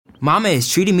Mama is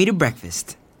treating me to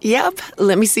breakfast. Yep.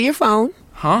 Let me see your phone.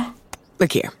 Huh?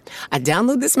 Look here. I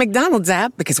download this McDonald's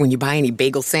app because when you buy any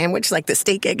bagel sandwich like the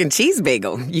steak, egg, and cheese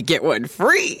bagel, you get one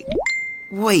free.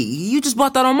 Wait, you just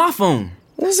bought that on my phone.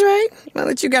 That's right. Now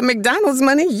that you got McDonald's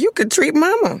money, you could treat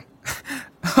Mama.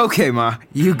 Okay, Ma.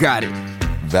 You got it.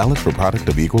 Valid for product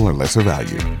of equal or lesser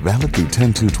value. Valid through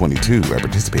 10/2/22 at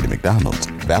participating McDonald's.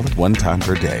 Valid one time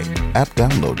per day. App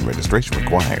download and registration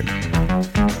required.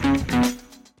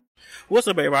 What's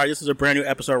up, everybody? This is a brand new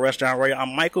episode of Restaurant Radio.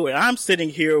 I'm Michael, and I'm sitting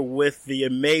here with the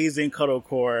amazing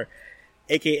Cuddlecore,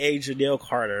 a.k.a. Janelle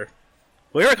Carter.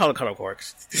 Well, you're called Cuddlecore.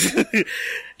 Do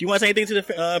you want to say anything to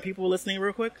the people listening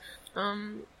real quick?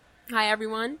 Hi,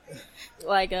 everyone.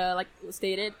 Like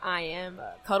stated, I am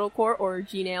Cuddlecore or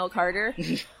Janelle Carter.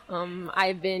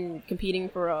 I've been competing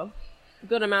for a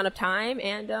good amount of time,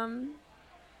 and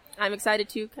I'm excited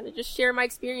to kind of just share my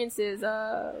experiences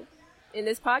in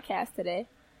this podcast today.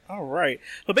 All right.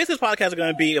 So basically, this podcast is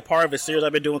going to be a part of a series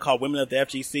I've been doing called Women of the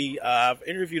FGC. I've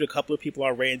interviewed a couple of people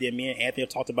already, and me and Anthony have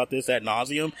talked about this ad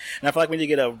nauseum. And I feel like we need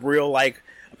to get a real,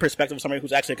 perspective of somebody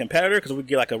who's actually a competitor, because we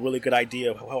get, a really good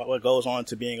idea of what goes on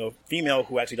to being a female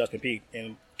who actually does compete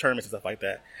in tournaments and stuff like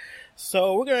that.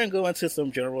 So we're going to go into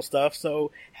some general stuff.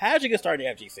 So how did you get started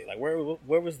in the FGC?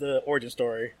 Where was the origin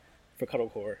story for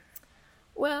Cuddlecore?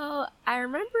 Well, I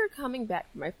remember coming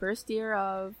back from my first year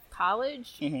of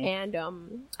college, and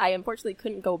I unfortunately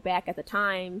couldn't go back at the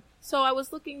time, so I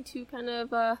was looking to kind of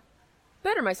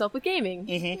better myself with gaming.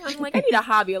 I'm like, I need a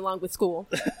hobby along with school.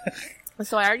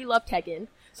 So I already love Tekken,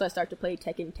 so I started to play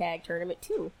Tekken Tag Tournament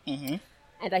 2. And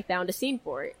I found a scene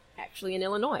for it, actually in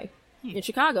Illinois, in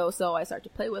Chicago, so I started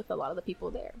to play with a lot of the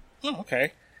people there. Oh,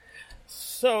 okay.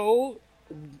 So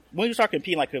when you start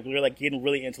competing, you're getting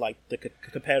really into the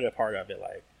competitive part of it,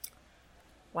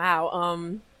 Wow.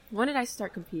 When did I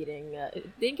start competing? I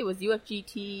think it was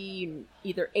UFGT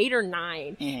either 8 or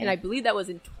 9, and I believe that was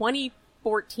in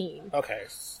 2014. Okay.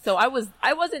 So I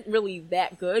wasn't really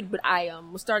that good, but I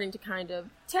was starting to kind of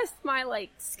test my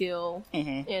skill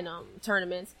in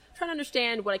tournaments, trying to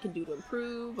understand what I can do to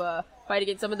improve, fight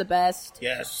against some of the best.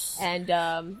 Yes. And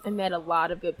I met a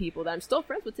lot of good people that I'm still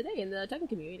friends with today in the Tekken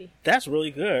community. That's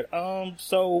really good.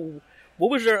 So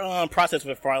what was your process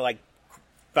for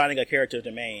finding a character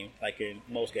to main, in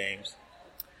most games?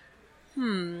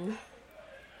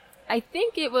 I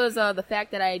think it was the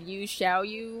fact that I had used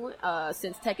Xiaoyu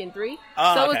since Tekken 3.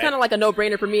 Oh, so it was okay. kind of like a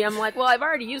no-brainer for me. I'm like, well, I've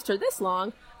already used her this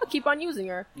long. I'll keep on using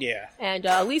her. Yeah. And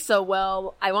Lisa,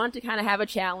 well, I wanted to kind of have a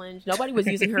challenge. Nobody was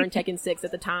using her in Tekken 6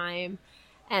 at the time.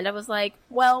 And I was like,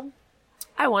 well,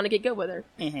 I want to get good with her.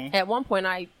 At one point,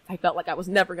 I felt like I was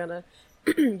never going to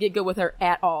get good with her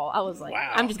at all. I was like,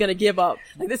 wow. I'm just going to give up.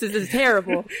 This is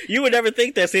terrible. You would never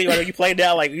think that, seeing you played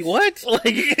down, what?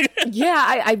 Yeah,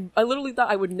 I literally thought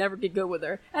I would never get good with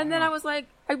her. And then I was like,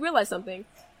 I realized something.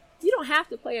 You don't have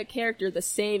to play a character the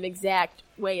same exact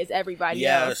way as everybody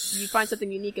else. You find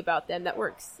something unique about them that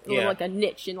works. A little like a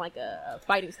niche in a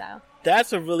fighting style.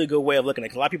 That's a really good way of looking at it.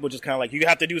 'Cause a lot of people just kind of you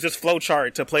have to do this flow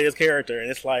chart to play this character. And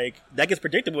it's that gets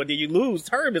predictable. Then you lose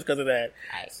tournaments because of that.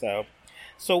 Right.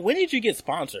 So when did you get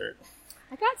sponsored?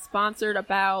 I got sponsored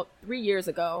about 3 years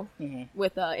ago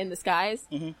with In the Skies.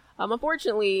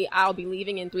 Unfortunately, I'll be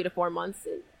leaving in 3 to 4 months.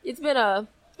 It's been a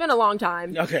long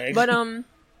time. Okay. But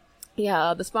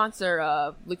yeah, the sponsor,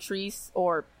 Latrice,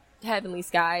 or Heavenly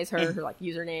Skies, her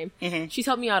username. She's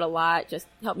helped me out a lot. Just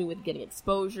helped me with getting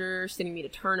exposure, sending me to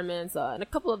tournaments, and a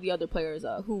couple of the other players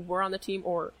who were on the team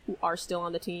or who are still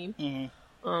on the team.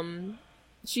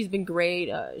 She's been great.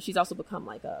 She's also become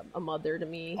a mother to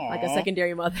me, a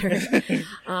secondary mother.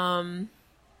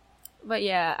 But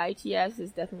yeah, ITS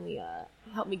has definitely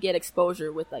helped me get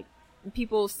exposure with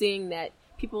people seeing that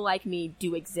people like me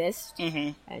do exist,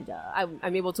 and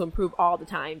I'm able to improve all the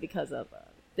time because of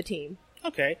the team.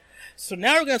 Okay, so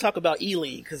now we're going to talk about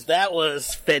E-League, because that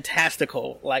was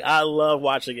fantastical. I love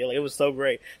watching it. It was so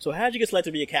great. So how did you get selected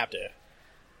to be a captain?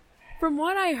 From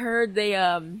what I heard, they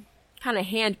kind of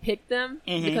hand-picked them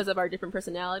because of our different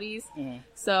personalities.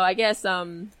 So I guess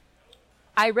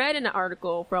I read in an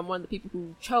article from one of the people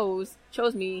who chose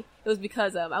me. It was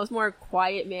because I was more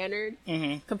quiet-mannered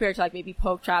compared to maybe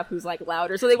Pokechop, who's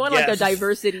louder. So they want a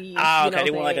diversity. Okay, they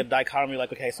thing. want a dichotomy.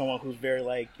 Someone who's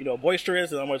very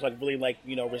boisterous and almost really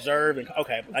reserved. And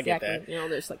okay, exactly. I get that.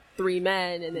 There's 3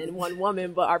 men and then 1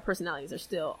 woman, but our personalities are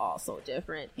still all so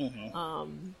different.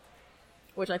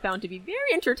 Which I found to be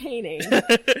very entertaining.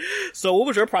 So what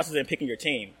was your process in picking your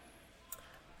team?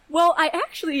 Well, I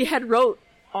actually had wrote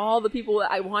all the people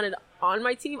that I wanted on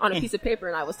my team on a piece of paper,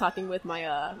 and I was talking with my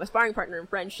my sparring partner and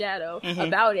friend Shadow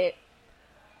about it.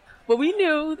 but we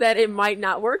knew that it might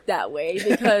not work that way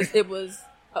because it was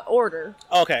an order.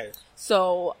 Okay.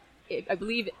 So I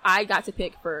believe I got to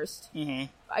pick first. Mm-hmm.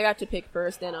 I got to pick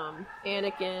first, and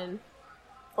Anakin,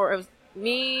 or it was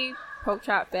me, Poke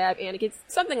Chop, Fab, Anakin,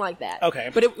 something like that. Okay.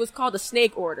 But it was called the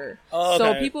snake order. Oh,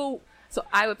 okay. So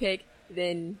I would pick,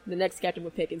 then the next captain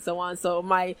would pick, and so on. So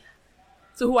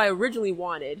who I originally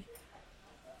wanted,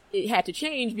 it had to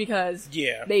change because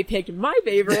they picked my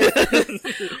favorite.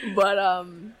 But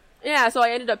yeah, so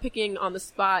I ended up picking on the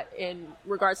spot in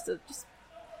regards to just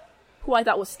who I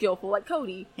thought was skillful, like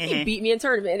Cody. He beat me in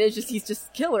tournament, and he's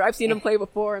just killer. I've seen him play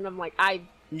before, and I'm like, I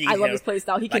love his play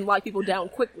style. He can lock people down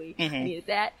quickly. I needed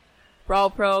that. Brawl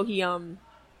Pro,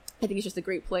 I think he's just a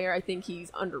great player. I think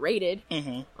he's underrated.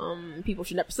 People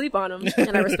should never sleep on him,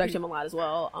 and I respect him a lot as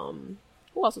well.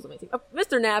 Who else was on my team?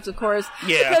 Mr. Naps, of course,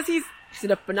 because he's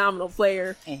a phenomenal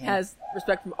player, has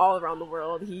respect from all around the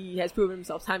world. He has proven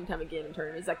himself time and time again in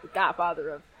tournaments. He's like the godfather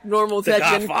of normal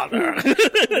Tekken.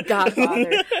 The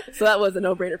godfather. So that was a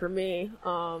no-brainer for me.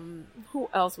 Who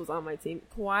else was on my team?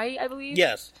 Kawaii, I believe?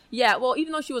 Yes. Yeah, well,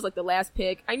 even though she was like the last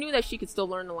pick, I knew that she could still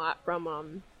learn a lot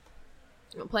from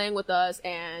playing with us,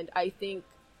 and I think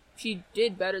she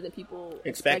did better than people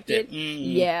expected.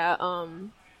 Yeah,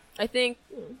 I think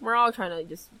we're all trying to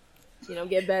just,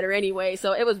 get better anyway.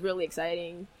 So it was really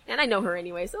exciting. And I know her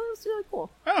anyway, so it was really cool.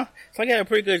 Huh. So I got a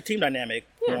pretty good team dynamic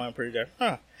going pretty good.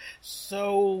 Huh.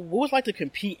 So what was it like to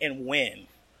compete and win?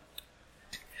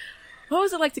 What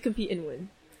was it like to compete and win?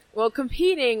 Well,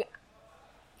 competing,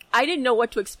 I didn't know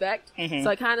what to expect. So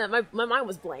I kind of, my mind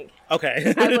was blank.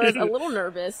 Okay. I was a little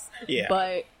nervous. Yeah.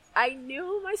 But I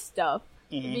knew my stuff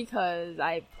because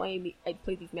I played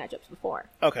these matchups before.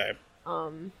 Okay.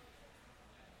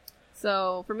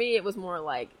 So for me, it was more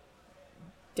like,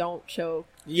 don't choke.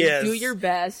 Yes. Do your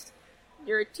best.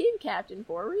 You're a team captain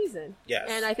for a reason. Yes.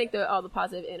 And I think all the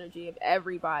positive energy of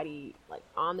everybody, like,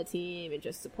 on the team and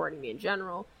just supporting me in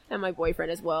general, and my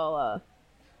boyfriend as well,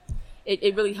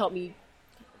 it really helped me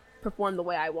perform the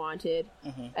way I wanted,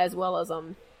 as well as,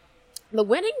 the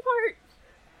winning part.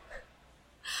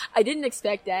 I didn't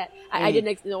expect that. I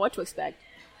didn't know what to expect.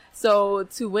 So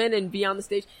to win and be on the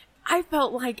stage, I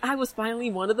felt like I was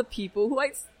finally one of the people who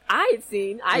I had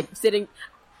seen. I'm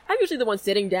usually the one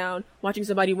sitting down, watching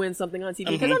somebody win something on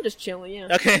TV because I'm just chilling, yeah.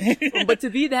 Okay. But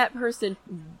to be that person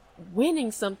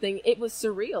winning something, it was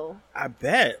surreal. I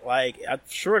bet. Like, I'm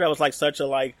sure that was like such a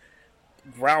like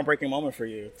groundbreaking moment for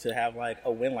you to have like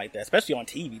a win like that, especially on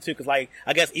TV too. Because like,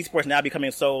 I guess esports now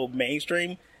becoming so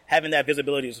mainstream, having that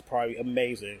visibility is probably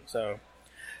amazing. So.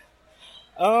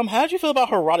 How did you feel about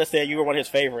Harada saying you were one of his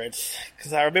favorites?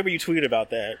 Because I remember you tweeted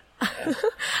about that.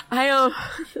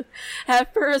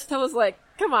 At first I was like,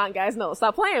 come on guys, no,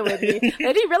 stop playing with me.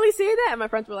 Did he really say that? And my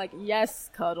friends were like,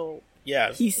 yes, Cuddle.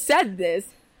 Yes. He said this.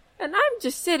 And I'm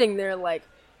just sitting there like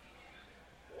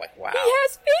wow. He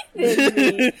has faith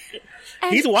in me.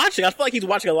 He's watching. I feel like he's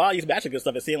watching a lot of these matches and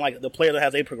stuff and seeing like the player that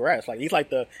has they progress. Like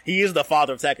he is the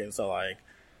father of Tekken, so like.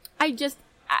 I just,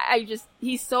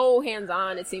 he's so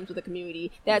hands-on, it seems, with the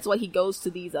community. That's why he goes to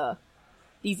these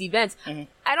events.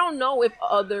 I don't know if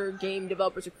other game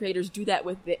developers or creators do that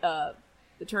with the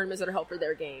tournaments that are held for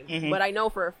their game. But I know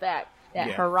for a fact that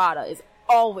Harada is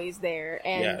always there.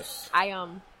 And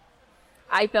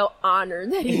I felt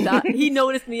honored that he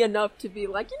noticed me enough to be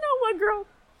like, you know what, girl?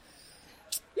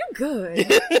 You're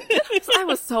good. I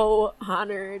was so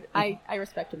honored. I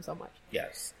respect him so much.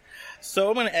 Yes. So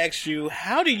I'm going to ask you,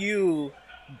 how do you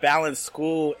balance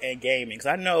school and gaming? Because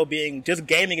I know just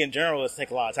gaming in general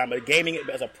takes a lot of time, but gaming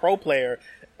as a pro player,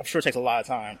 I'm sure takes a lot of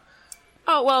time.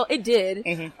 Oh, well, it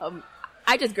did.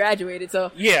 I just graduated,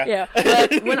 so yeah.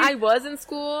 But when I was in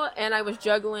school and I was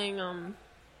juggling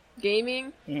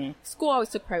gaming, school always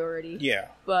took priority. Yeah.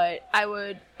 But I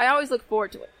always look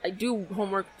forward to it. I do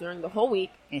homework during the whole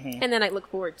week, and then I look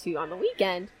forward to, on the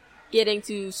weekend, getting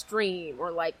to stream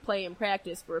or like play and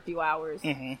practice for a few hours.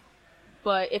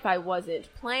 But if I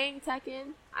wasn't playing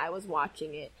Tekken, I was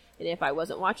watching it. And if I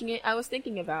wasn't watching it, I was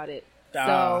thinking about it.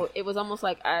 So it was almost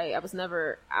like I was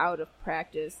never out of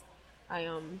practice.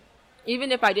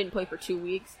 Even if I didn't play for 2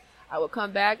 weeks, I would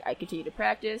come back, I continue to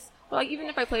practice. But like even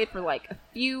if I played for like a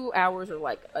few hours or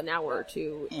like an hour or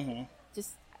two,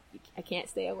 just I can't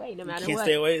stay away no matter what. You can't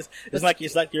stay away.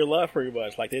 It's like your love pretty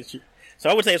much. Like this. So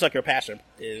I would say it's like your passion.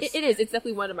 It is. It's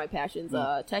definitely one of my passions.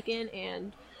 Tekken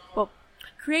and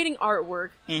creating artwork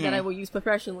that I will use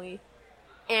professionally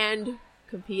and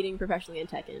competing professionally in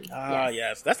Tekken.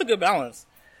 Yes. That's a good balance.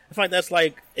 I feel like that's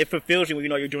like, it fulfills you when you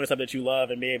know you're doing something that you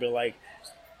love and be able to like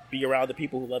be around the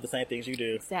people who love the same things you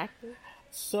do. Exactly.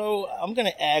 So I'm going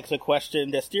to ask a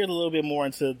question that steers a little bit more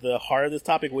into the heart of this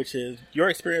topic, which is your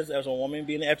experience as a woman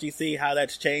being in the FGC, how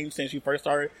that's changed since you first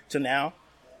started to now.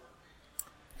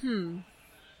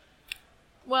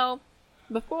 Well,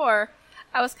 before,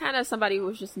 I was kind of somebody who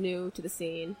was just new to the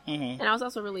scene, and I was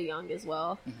also really young as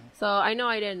well. So I know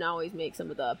I didn't always make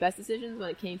some of the best decisions when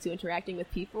it came to interacting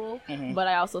with people, but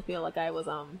I also feel like I was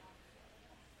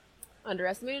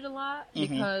underestimated a lot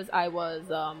because I was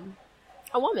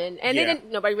a woman, and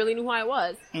nobody really knew who I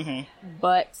was.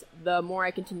 But the more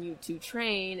I continued to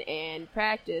train and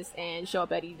practice and show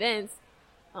up at events,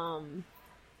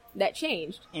 that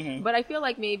changed. But I feel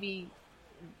like maybe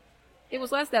it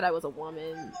was less that I was a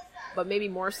woman, but maybe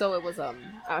more so it was I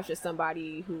was just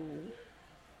somebody who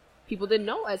people didn't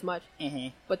know as much.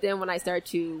 But then when I started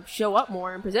to show up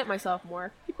more and present myself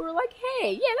more, people were like,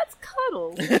 hey, yeah, that's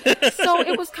Cuddles. So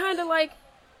it was kind of like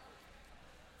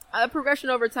a progression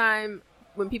over time.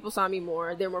 When people saw me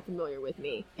more, they're more familiar with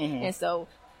me. And so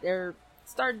there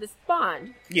started this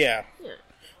bond. Yeah.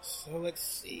 So let's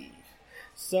see.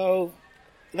 So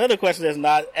another question that's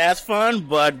not as fun,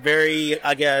 but very,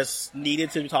 I guess,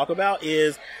 needed to talk about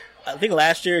is, I think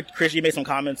last year, Chris, you made some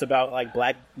comments about, like,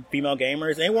 black female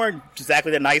gamers. They weren't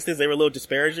exactly the nicest. They were a little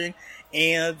disparaging.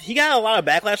 And he got a lot of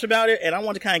backlash about it. And I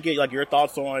want to kind of get, like, your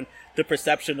thoughts on the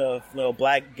perception of, you know,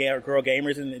 black girl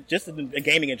gamers and just in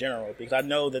gaming in general. Because I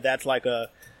know that that's like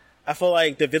I feel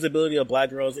like the visibility of black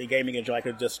girls in gaming and like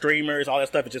the streamers, all that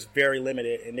stuff is just very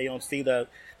limited. And they don't see the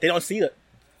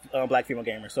black female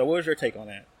gamers. So what was your take on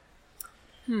that?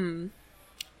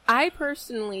 I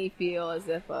personally feel as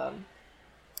if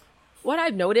what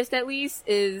I've noticed at least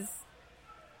is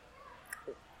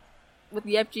with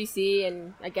the FGC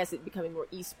and I guess it becoming more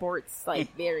esports,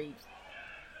 like very,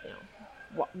 you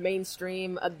know,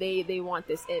 mainstream. They want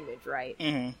this image, right?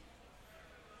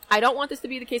 I don't want this to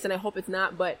be the case, and I hope it's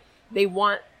not. But they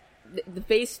want the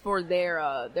face for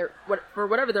for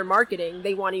whatever they're marketing.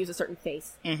 They want to use a certain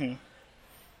face.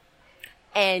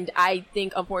 And I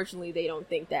think, unfortunately, they don't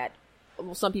think that.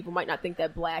 Well, some people might not think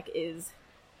that black is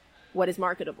what is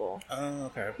marketable. Oh,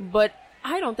 okay. But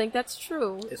I don't think that's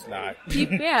true. It's not.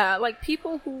 Yeah, like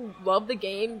people who love the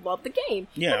game, no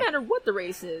matter what the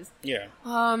race is. Yeah.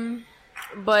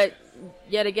 But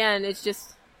yet again, it's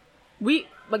just like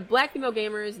black female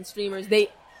gamers and streamers,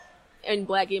 and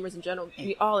black gamers in general,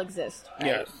 we all exist.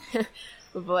 Right? Yes.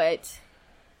 But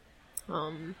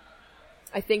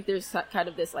I think there's kind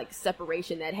of this like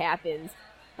separation that happens.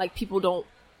 Like people don't.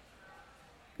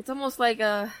 It's almost like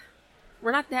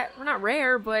we're not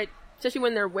rare, but especially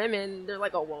when they're women, they're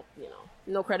like, oh well, you know,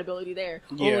 no credibility there.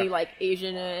 Yeah. Only like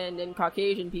Asian and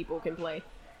Caucasian people can play.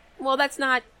 Well, that's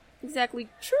not exactly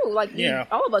true. Like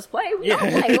all of us play. We all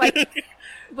play. Like,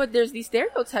 but there's these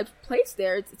stereotypes placed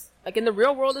there. It's like in the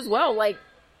real world as well. Like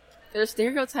there's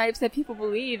stereotypes that people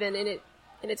believe, and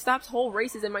it stops whole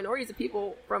races and minorities of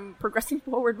people from progressing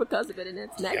forward because of it, and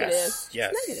it's negative. Yes.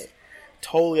 It's negative.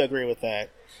 Totally agree with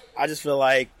that. I just feel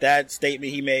like that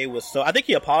statement he made was so. I think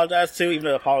he apologized too, even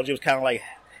though the apology was kind of like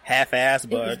half-assed.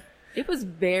 But it was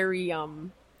very off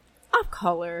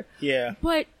color. Yeah.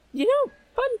 But you know,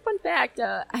 fun fact.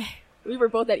 We were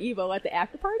both at Evo at the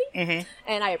after party,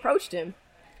 and I approached him,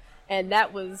 and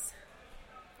that was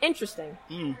interesting.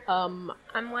 I'm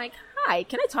like, hi,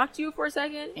 can I talk to you for a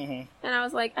second? And I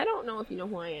was like, I don't know if you know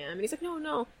who I am. And he's like,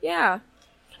 no, yeah.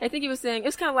 I think he was saying, it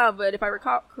was kind of loud, but if I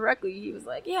recall correctly, he was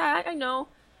like, yeah, I know.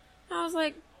 And I was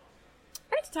like,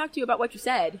 I need to talk to you about what you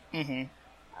said. And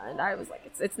I was like,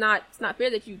 it's not fair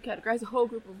that you categorize a whole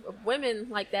group of women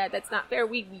like that. That's not fair.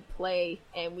 We play,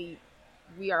 and we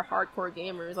are hardcore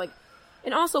gamers. Like,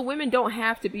 and also women don't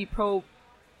have to be pro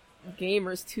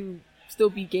gamers to still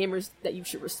be gamers that you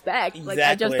should respect. Exactly. Like,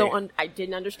 I just I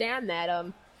didn't understand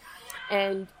that.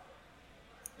 And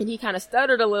he kind of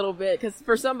stuttered a little bit, because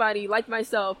for somebody like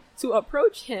myself to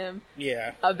approach him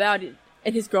about it,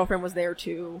 and his girlfriend was there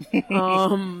too.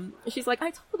 She's like,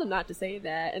 I told him not to say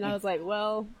that. And I was like,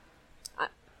 well,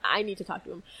 I need to talk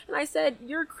to him. And I said,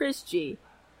 you're Chris G.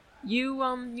 You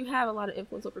have a lot of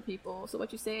influence over people, so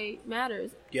what you say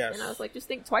matters. Yes. And I was like, just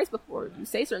think twice before you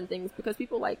say certain things, because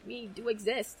people like me do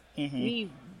exist. We've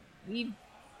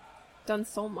done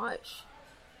so much.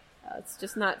 It's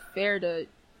just not fair to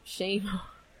shame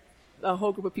a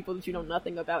whole group of people that you know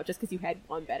nothing about just because you had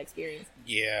one bad experience.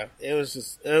 Yeah, it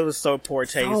was so poor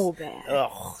taste. So bad.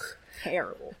 Ugh.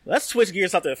 Terrible. Let's switch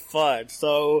gears to something fun.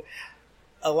 So,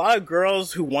 a lot of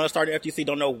girls who want to start the FGC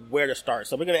don't know where to start.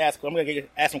 So I'm gonna ask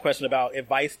some questions about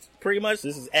advice. Pretty much,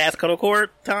 this is Ask Cuddle Cord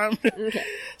time. Okay.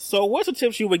 So, what's the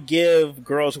tips you would give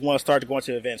girls who want to start going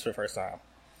to events for the first time?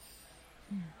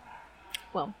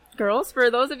 Well, girls, for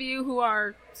those of you who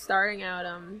are starting out,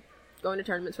 going to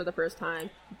tournaments for the first time,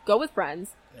 go with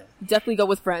friends. Yeah. Definitely go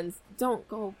with friends. Don't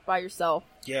go by yourself.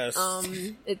 Yes.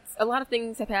 It's a lot of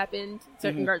things have happened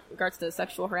in regards to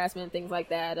sexual harassment, things like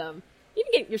that.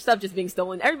 Even getting your stuff just being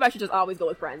stolen. Everybody should just always go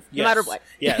with friends, no matter what.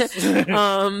 Yes.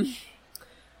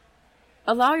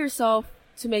 Allow yourself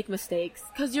to make mistakes,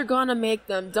 because you're gonna make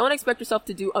them. Don't expect yourself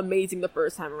to do amazing the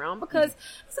first time around, because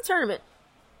it's a tournament.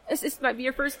 It might be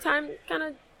your first time kind of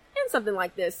in something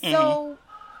like this. So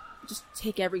just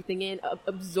take everything in,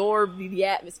 absorb the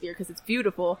atmosphere, because it's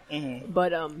beautiful.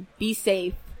 But be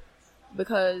safe,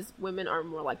 because women are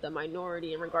more like the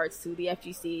minority in regards to the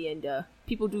FGC, and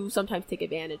people do sometimes take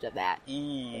advantage of that.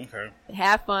 Okay.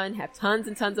 Have fun, have tons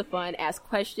and tons of fun, ask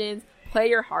questions, play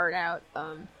your heart out.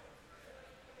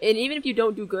 And even if you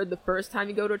don't do good the first time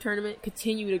you go to a tournament,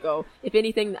 continue to go. If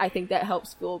anything, I think that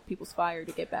helps fuel people's fire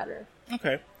to get better.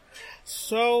 Okay.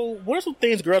 So, what are some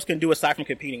things girls can do aside from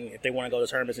competing if they want to go to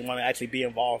tournaments and want to actually be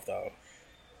involved, though?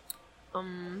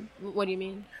 What do you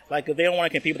mean? Like, if they don't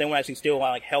want to compete, but they want to actually still want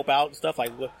to, like, help out and stuff,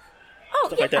 like,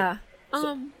 stuff like that?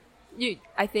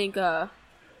 I think, I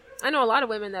know a lot of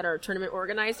women that are tournament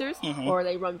organizers, or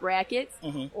they run brackets,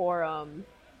 or,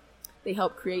 they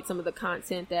help create some of the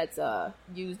content that's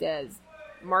used as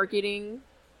marketing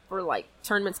for, like,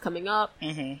 tournaments coming up.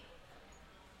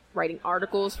 Writing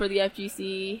articles for the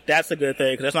FGC. That's a good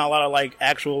thing, because there's not a lot of, like,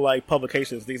 actual, like,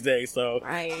 publications these days, so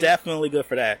definitely good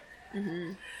for that.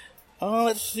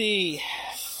 Let's see.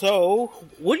 So,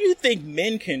 what do you think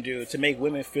men can do to make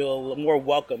women feel more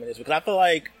welcome in this? Because I feel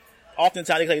like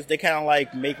oftentimes they kind of,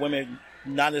 like, make women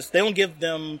not as... They don't give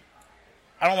them...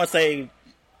 I don't want to say...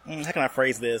 How can I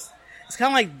phrase this? It's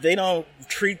kind of like they don't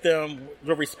treat them with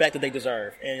the respect that they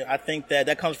deserve. And I think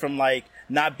that comes from, like,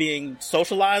 not being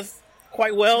socialized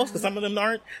quite well, because some of them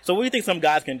aren't. So what do you think some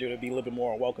guys can do to be a little bit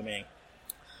more welcoming?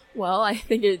 Well, I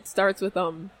think it starts with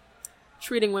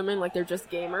treating women like they're just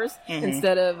gamers,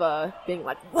 instead of being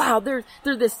like, wow, they're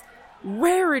this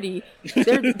rarity.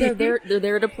 They're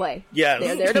there to play. Yeah.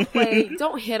 They're there to play.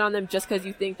 Don't hit on them just because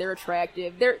you think they're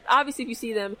attractive. They're obviously, if you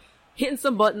see them hitting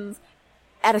some buttons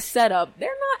at a setup,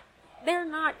 they're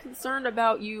not concerned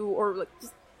about you, or like,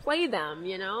 just play them,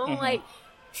 you know? Like,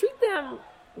 treat them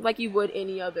like you would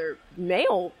any other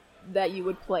male that you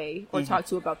would play or talk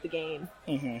to about the game.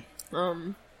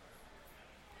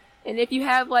 And if you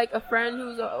have, like, a friend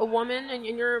who's a woman and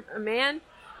you're a man,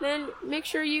 then make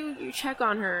sure you check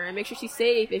on her and make sure she's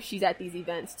safe if she's at these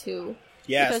events too.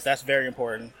 Yes, because, that's very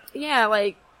important. Yeah,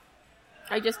 like,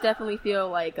 I just definitely feel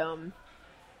like,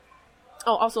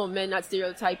 also men not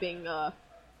stereotyping,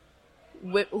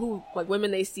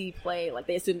 women they see play, like,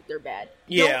 they assume they're bad.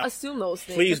 Yeah. Don't assume those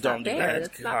things. Please it's don't do that.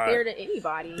 It's not fair to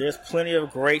anybody. There's plenty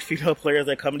of great female players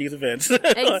that come to these events.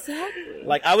 Exactly.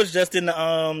 Like, I was just in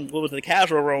the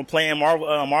casual room playing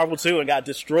Marvel 2 and got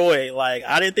destroyed. Like,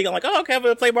 I didn't think, I'm like, oh, okay, I'm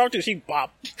gonna play Marvel 2. She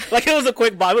bopped. Like, it was a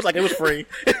quick bop. It was like, it was free.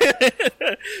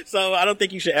 So, I don't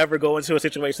think you should ever go into a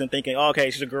situation thinking, oh,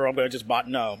 okay, she's a girl, I'm gonna just bop.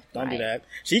 No, don't do that.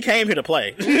 She came here to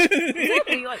play.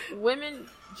 Exactly. Like, women,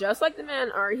 just like the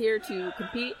men, are here to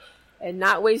compete and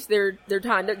not waste their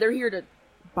time. They're here to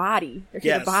body. They're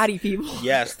here to body people.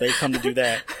 Yes, they come to do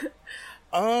that.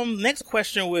 Next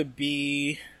question would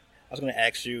be, I was going to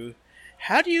ask you,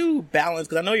 how do you balance,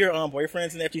 because I know your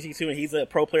boyfriend's in the FGC too, and he's a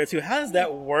pro player too. How does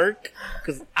that work?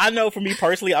 Because I know for me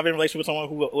personally, I've been in a relationship with someone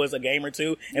who was a gamer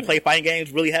too, and played fighting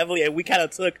games really heavily, and we kind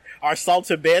of took our salt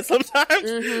to bed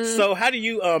sometimes. So how do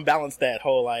you balance that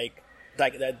whole, like,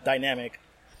 that dynamic?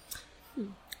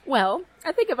 Well,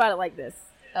 I think about it like this.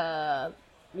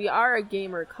 We are a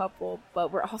gamer couple,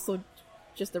 but we're also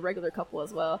just a regular couple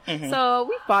as well. So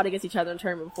we fought against each other in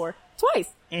tournament before,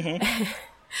 twice.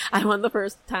 I won the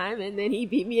first time, and then he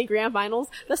beat me in grand finals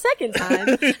the second time.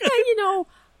 And, you know,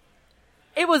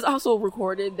 it was also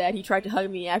recorded that he tried to hug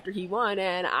me after he won,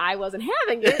 and I wasn't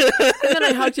having it. And then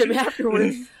I hugged him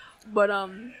afterwards. But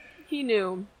he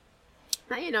knew,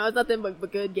 you know, it's nothing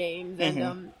but good games,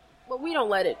 and but we don't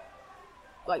let it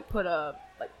put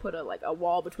a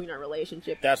wall between our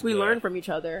relationship. We learn from each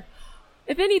other.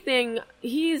 If anything,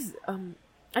 he's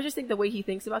I just think the way he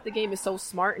thinks about the game is so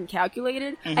smart and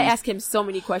calculated. I ask him so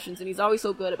many questions, and he's always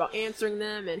so good about answering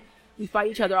them, and we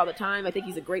fight each other all the time. I think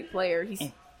he's a great player.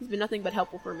 He's been nothing but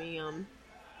helpful for me.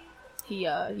 He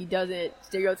doesn't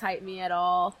stereotype me at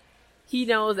all. He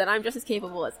knows that I'm just as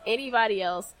capable as anybody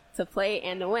else to play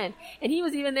and to win. And he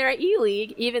was even there at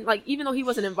E-League, even though he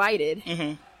wasn't invited.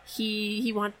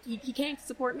 He came to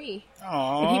support me.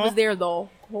 Aww. And he was there the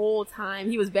whole time.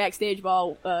 He was backstage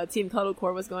while Team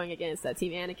Cuddlecore was going against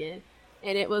Team Anakin.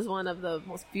 and it was one of the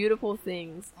most beautiful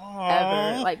things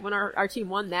Aww. ever. Like when our team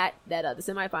won the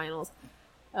semifinals,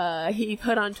 he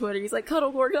put on Twitter, he's like,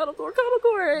 cuddle core,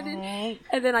 and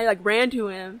then I like ran to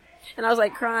him, and I was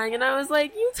like crying, and I was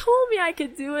like, you told me I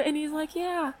could do it, and he's like,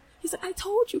 yeah. He's like, I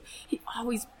told you. He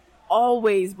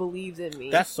always believes in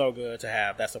me. That's so good to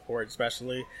have that support,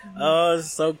 especially. Oh,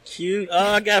 it's so cute.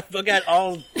 Oh, I got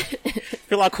all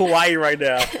feel like Kawaii right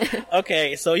now.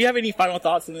 Okay, so you have any final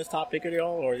thoughts on this topic at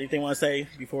all, or anything you want to say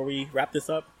before we wrap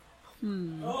this up?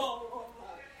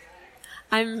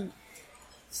 I'm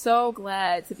so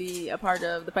glad to be a part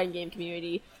of the fighting game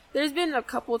community. There's been a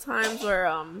couple times where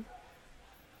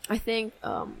I think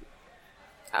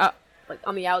like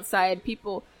on the outside,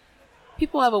 people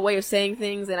have a way of saying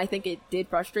things, and I think it did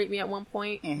frustrate me at one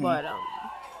point. But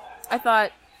I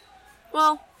thought,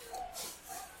 well,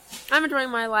 I'm enjoying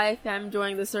my life. I'm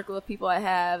enjoying the circle of people I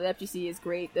have. The FGC is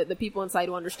great. The people inside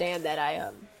who understand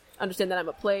that understand that I'm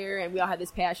a player, and we all have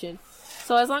this passion.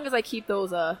 So as long as I keep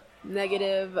those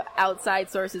negative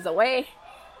outside sources away,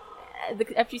 the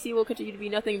FGC will continue to be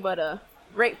nothing but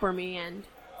great for me, and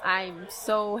I'm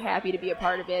so happy to be a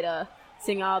part of it.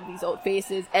 Seeing all these old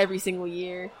faces every single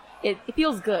year, it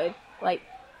feels good. Like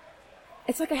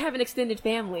it's like I have an extended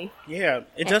family. Yeah,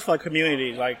 it's just like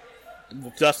community, like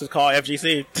just as called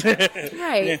FGC.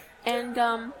 Right. Yeah. And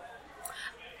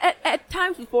at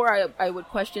times before, I would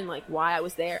question like why I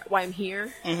was there, why I'm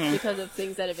here, because of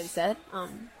things that have been said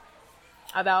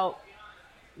about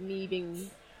me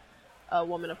being a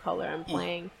woman of color and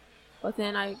playing. But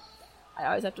then I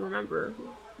always have to remember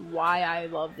why I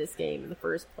love this game in the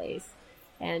first place,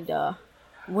 and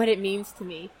what it means to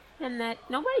me, and that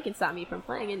nobody can stop me from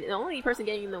playing, and the only person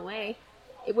getting in the way,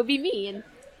 it would be me, and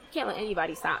I can't let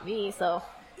anybody stop me. So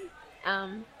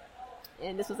and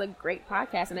this was a great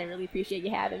podcast, and I really appreciate you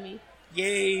having me.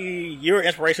 Yay! You're an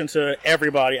inspiration to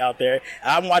everybody out there.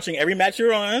 I'm watching every match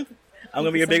you're on. I'm going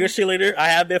to be a bigger cheerleader. I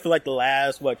have been for like the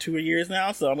last, 2 years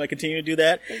now, so I'm going to continue to do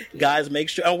that. Guys, make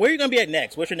sure... where are you going to be at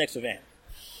next? What's your next event?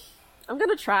 I'm going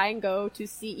to try and go to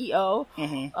CEO,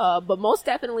 but most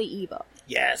definitely EVO.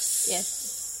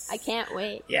 Yes. I can't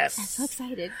wait. Yes. I'm so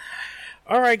excited.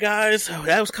 All right, guys.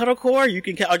 That was Cuddlecore. You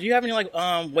can... do you have any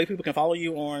way people can follow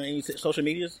you on any social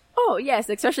medias? Oh, yes,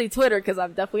 especially Twitter, because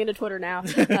I'm definitely into Twitter now.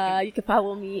 You can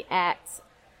follow me at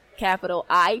capital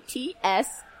ITS,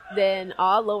 then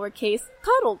all lowercase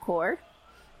Cuddlecore.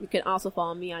 You can also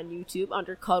follow me on YouTube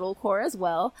under Cuddlecore as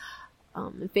well.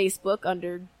 And Facebook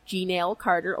under Gnail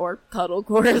Carter or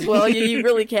Cuddlecore as well. You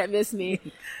really can't miss me.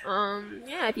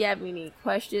 Yeah, if you have any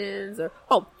questions or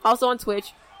also on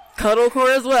Twitch,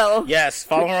 Cuddlecore as well. Yes,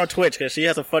 follow her on Twitch because she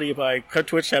has a funny her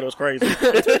Twitch channel is crazy.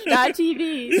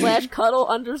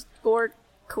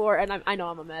 Twitch.tv/cuddle_core, and I know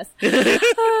I'm a mess. But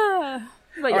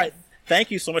all right.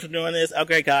 Thank you so much for doing this.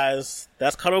 Okay, guys,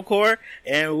 that's Cuddlecore,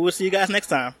 and we'll see you guys next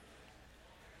time.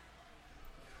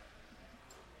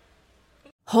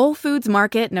 Whole Foods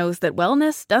Market knows that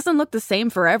wellness doesn't look the same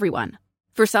for everyone.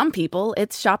 For some people,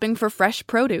 it's shopping for fresh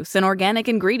produce and organic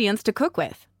ingredients to cook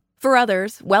with. For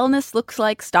others, wellness looks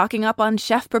like stocking up on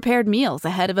chef-prepared meals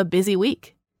ahead of a busy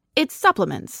week. It's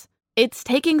supplements. It's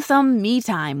taking some me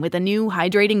time with a new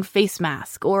hydrating face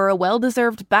mask or a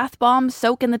well-deserved bath bomb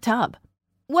soak in the tub.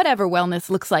 Whatever wellness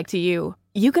looks like to you,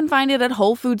 you can find it at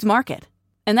Whole Foods Market.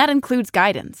 And that includes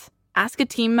guidance. Ask a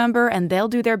team member and they'll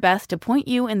do their best to point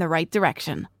you in the right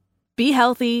direction. Be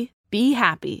healthy, be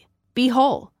happy, be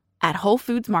whole at Whole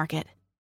Foods Market.